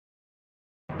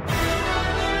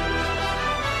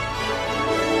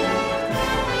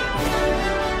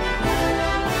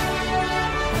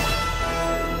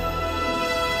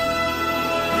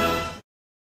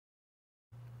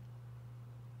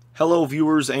Hello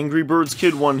viewers, Angry Birds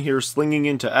Kid 1 here, slinging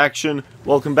into action.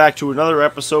 Welcome back to another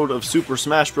episode of Super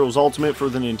Smash Bros. Ultimate for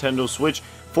the Nintendo Switch.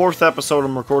 4th episode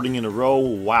I'm recording in a row.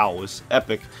 Wow, it's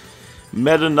epic.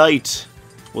 Meta Knight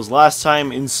was last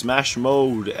time in Smash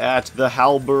mode at the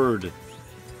Halberd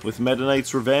with Meta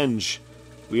Knight's Revenge.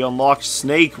 We unlocked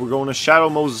Snake. We're going to Shadow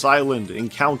Moses Island.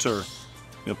 Encounter.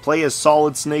 Gonna play as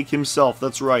Solid Snake himself,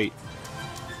 that's right.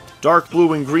 Dark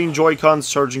blue and green Joy-Cons,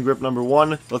 charging grip number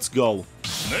 1. Let's go.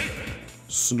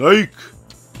 Snake!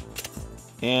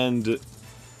 And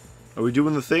are we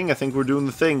doing the thing? I think we're doing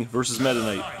the thing versus Meta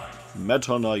Knight.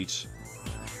 Meta Knight.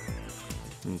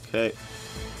 Okay.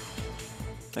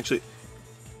 Actually,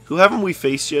 who haven't we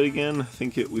faced yet again? I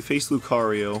think we faced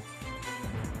Lucario.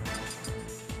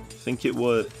 I think it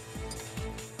was...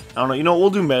 I don't know. You know what? We'll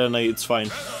do Meta Knight. It's fine.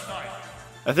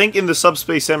 I think in the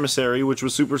Subspace Emissary, which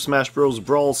was Super Smash Bros.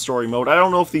 Brawl story mode, I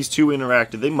don't know if these two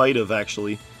interacted. They might have,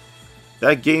 actually.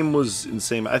 That game was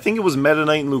insane. I think it was Meta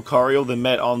Knight and Lucario that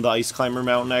met on the Ice Climber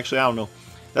Mountain, actually. I don't know.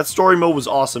 That story mode was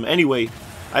awesome. Anyway,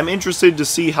 I'm interested to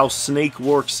see how Snake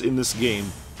works in this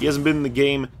game. He hasn't been in the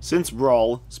game since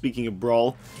Brawl, speaking of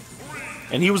Brawl.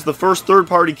 And he was the first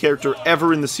third-party character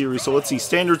ever in the series. So let's see.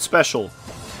 Standard Special.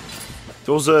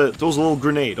 Throws a little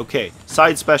grenade. Okay.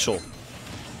 Side Special.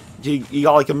 He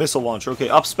got like a missile launcher. Okay,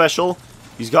 up special.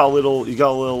 He's got a little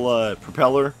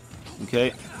propeller.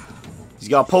 Okay. He's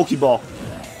got a Pokeball.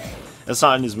 That's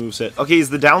not in his moveset. Okay,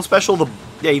 is the down special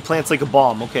yeah, he plants like a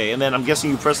bomb. Okay, and then I'm guessing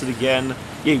you press it again.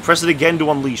 Yeah, you press it again to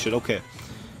unleash it. Okay.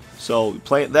 So,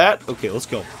 plant that. Okay, let's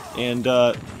go. And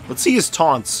let's see his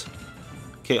taunts.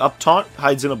 Okay, up taunt,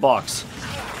 hides in a box.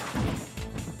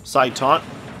 Side taunt,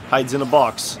 hides in a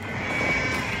box.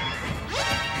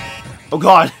 Oh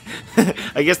god.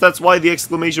 I guess that's why the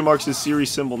exclamation mark's his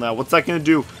series symbol now. What's that gonna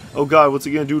do? Oh god, what's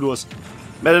it gonna do to us?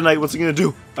 Meta Knight, what's it gonna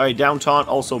do? Alright, down taunt,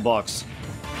 also box.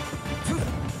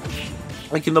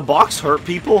 Like, can the box hurt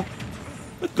people?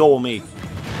 Let go of me.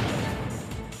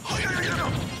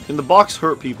 Can the box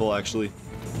hurt people, actually?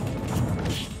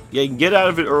 Yeah, you can get out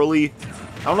of it early.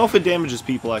 I don't know if it damages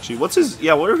people, actually. What's his...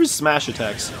 Yeah, what are his smash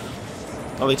attacks?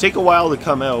 Oh, they take a while to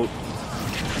come out.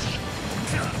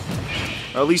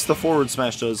 Or at least the forward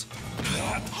smash does.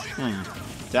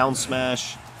 Down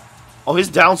smash. Oh, his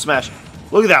down smash.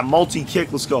 Look at that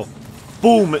multi-kick. Let's go.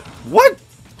 Boom. What?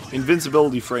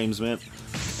 Invincibility frames, man.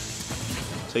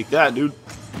 Take that, dude.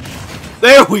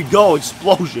 There we go.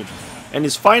 Explosion. And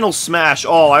his final smash.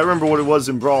 Oh, I remember what it was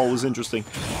in Brawl. It was interesting.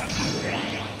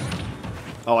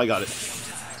 Oh, I got it.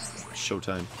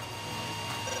 Showtime.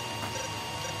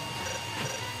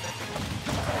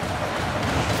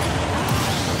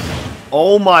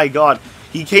 Oh my god.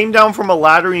 He came down from a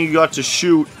ladder and he got to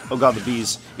shoot... Oh god, the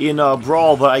bees. In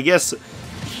Brawl, but I guess...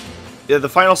 Yeah, the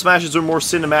final smashes are more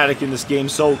cinematic in this game,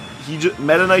 so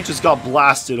Meta Knight just got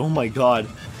blasted. Oh my god.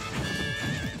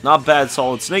 Not bad,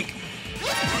 Solid Snake.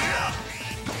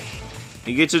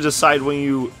 You get to decide when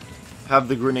you have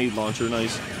the grenade launcher.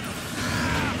 Nice.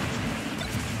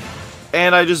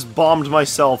 And I just bombed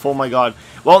myself. Oh my god.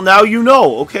 Well, now you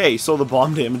know. Okay, so the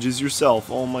bomb damages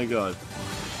yourself. Oh my god.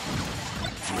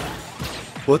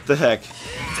 What the heck?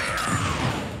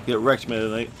 Get wrecked, Meta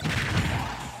Knight.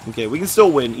 Okay, we can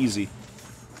still win. Easy.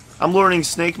 I'm learning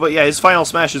Snake, but yeah, his final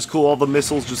smash is cool. All the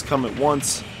missiles just come at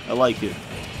once. I like it.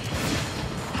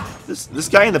 This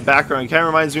guy in the background kind of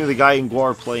reminds me of the guy in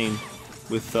Guar playing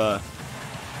with, God,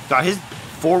 his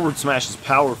forward smash is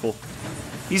powerful.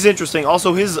 He's interesting.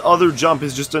 Also, his other jump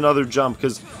is just another jump,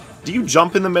 because do you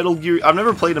jump in the Metal Gear? I've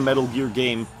never played a Metal Gear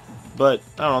game, but,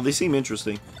 I don't know, they seem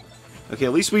interesting. Okay,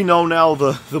 at least we know now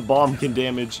the bomb can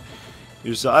damage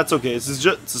yourself. That's okay. It's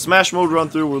a Smash mode run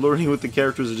through. We're learning with the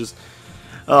characters. It just,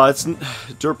 it's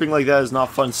derping like that is not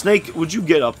fun. Snake, would you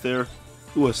get up there?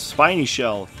 Ooh, a spiny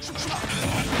shell.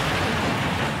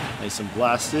 Nice and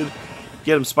blasted.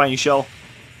 Get him, spiny shell,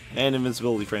 and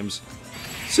invincibility frames.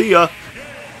 See ya.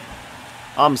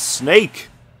 I'm Snake.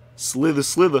 Slither,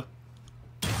 slither.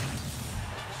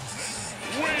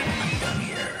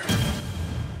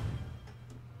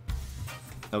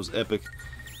 That was epic.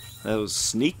 That was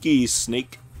sneaky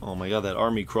Snake. Oh my god, that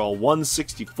army crawl.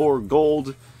 164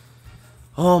 gold.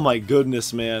 Oh my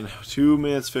goodness, man. 2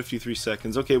 minutes, 53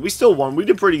 seconds. Okay, we still won. We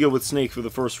did pretty good with Snake for the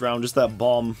first round. Just that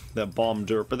bomb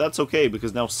dirt. But that's okay,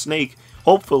 because now Snake,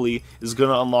 hopefully, is going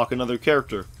to unlock another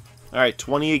character. Alright,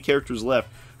 28 characters left.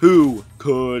 Who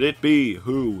could it be?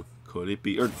 Who could it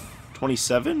be? Or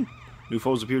 27? New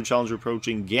foes appear, challenger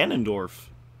approaching. Ganondorf.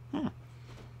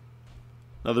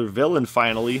 Another villain,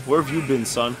 finally. Where have you been,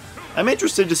 son? I'm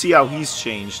interested to see how he's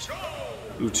changed.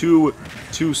 Ooh,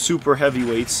 two super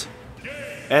heavyweights.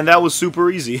 And that was super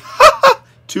easy.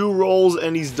 2 rolls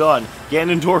and he's done.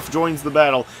 Ganondorf joins the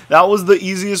battle. That was the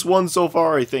easiest one so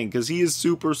far, I think, because he is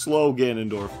super slow,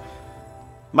 Ganondorf.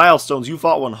 Milestones, you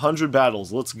fought 100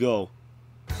 battles. Let's go.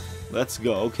 Let's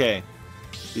go, okay.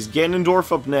 Is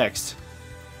Ganondorf up next?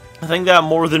 I think that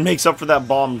more than makes up for that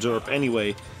bomb derp.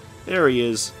 Anyway, there he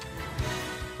is.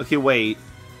 Okay, wait.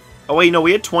 Oh, wait, no,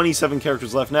 we had 27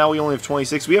 characters left. Now we only have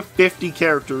 26. We have 50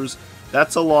 characters.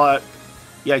 That's a lot.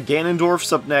 Yeah,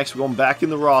 Ganondorf's up next. We're going back in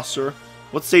the roster.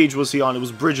 What stage was he on? It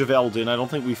was Bridge of Eldin. I don't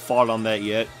think we fought on that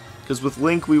yet. Because with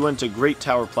Link, we went to Great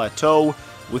Tower Plateau.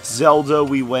 With Zelda,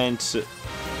 we went to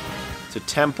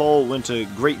Temple. Went to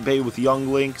Great Bay with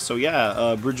Young Link. So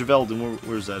yeah, Bridge of Eldin.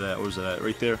 Where's that at? Where's that at?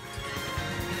 Right there.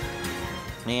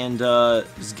 And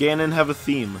does Ganon have a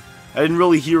theme? I didn't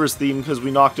really hear his theme because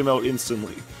we knocked him out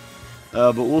instantly.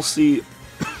 But we'll see.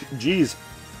 Jeez.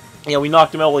 Yeah, we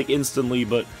knocked him out like instantly,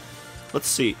 but let's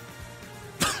see.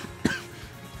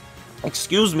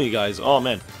 Excuse me, guys. Oh,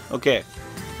 man. Okay.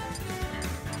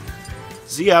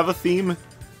 Does he have a theme?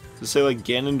 Does it say, like,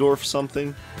 Ganondorf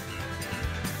something?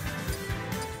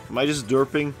 Am I just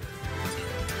derping?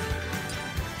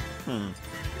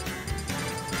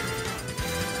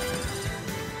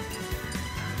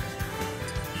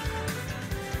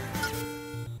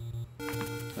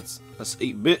 That's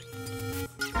 8-bit.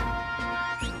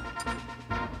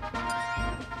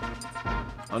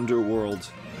 Underworld.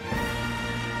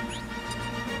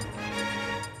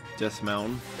 Death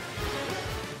Mountain.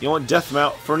 You know what, Death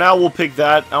Mountain. For now, we'll pick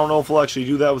that. I don't know if we'll actually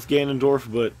do that with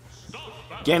Ganondorf, but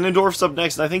Ganondorf's up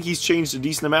next, and I think he's changed a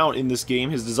decent amount in this game.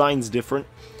 His design's different.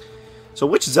 So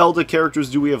which Zelda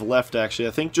characters do we have left, actually?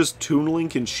 I think just Toon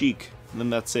Link and Sheik, and then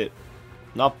that's it.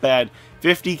 Not bad.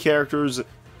 50 characters.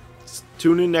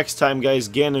 Tune in next time, guys.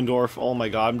 Ganondorf. Oh my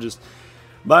god,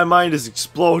 my mind is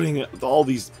exploding with all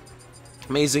these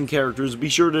amazing characters. Be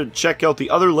sure to check out the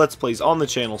other Let's Plays on the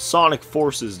channel. Sonic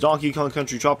Forces, Donkey Kong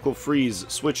Country Tropical Freeze,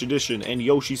 Switch Edition, and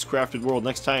Yoshi's Crafted World.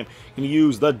 Next time, you can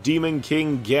use the Demon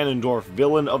King Ganondorf,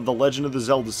 villain of the Legend of the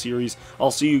Zelda series.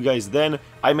 I'll see you guys then.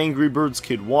 I'm Angry Birds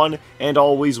Kid 1, and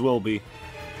always will be.